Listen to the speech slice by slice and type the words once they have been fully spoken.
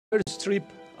First trip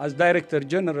as Director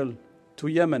General to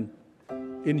Yemen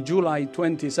in July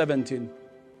 2017,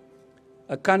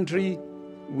 a country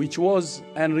which was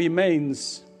and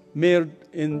remains mired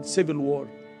in civil war.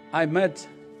 I met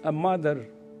a mother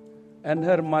and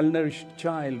her malnourished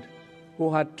child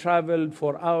who had traveled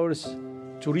for hours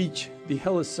to reach the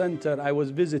health center I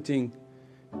was visiting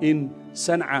in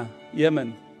Sana'a,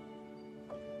 Yemen.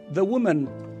 The woman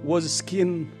was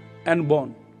skin and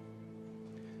bone,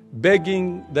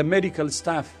 begging the medical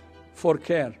staff for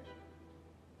care,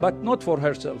 but not for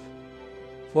herself,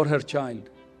 for her child.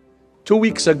 2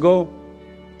 weeks ago,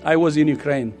 I was in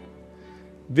Ukraine,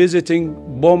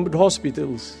 visiting bombed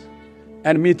hospitals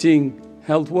and meeting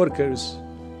health workers.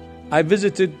 I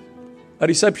visited a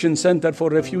reception center for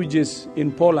refugees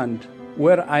in Poland,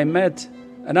 where I met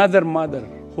another mother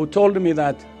who told me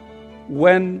that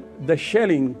when the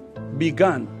shelling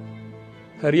began,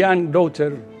 her young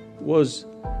daughter was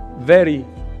very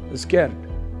scared.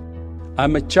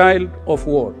 I'm a child of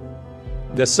war.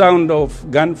 The sound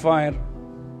of gunfire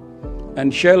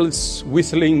and shells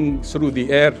whistling through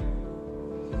the air,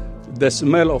 the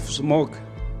smell of smoke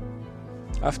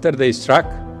after they struck,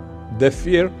 the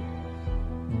fear,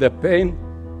 the pain,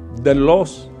 the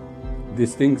loss,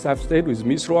 these things have stayed with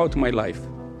me throughout my life.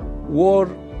 War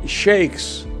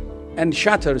shakes and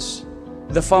shatters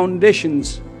the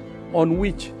foundations on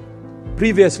which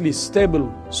previously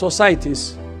stable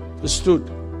societies stood.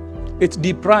 It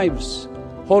deprives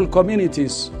whole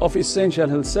communities of essential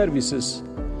health services,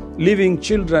 leaving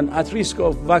children at risk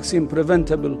of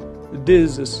vaccine-preventable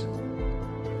diseases,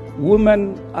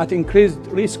 women at increased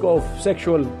risk of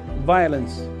sexual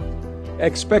violence,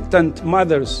 expectant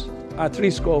mothers at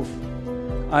risk of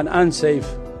an unsafe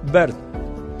birth,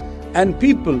 and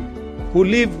people who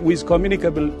live with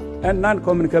communicable and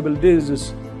non-communicable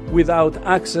diseases without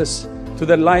access to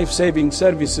the life-saving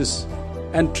services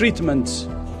and treatments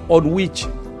on which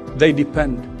they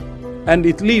depend. And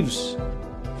it leaves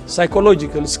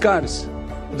psychological scars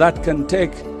that can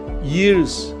take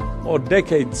years or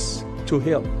decades to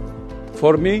heal.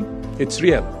 For me, it's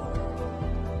real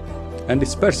and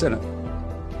it's personal.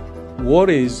 War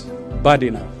is bad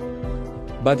enough,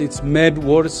 but it's made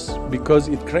worse because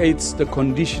it creates the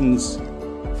conditions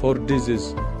for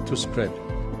disease to spread.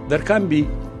 There can be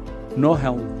no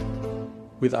health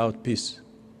without peace.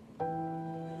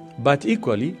 But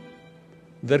equally,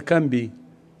 there can be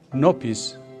no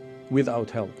peace without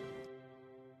health.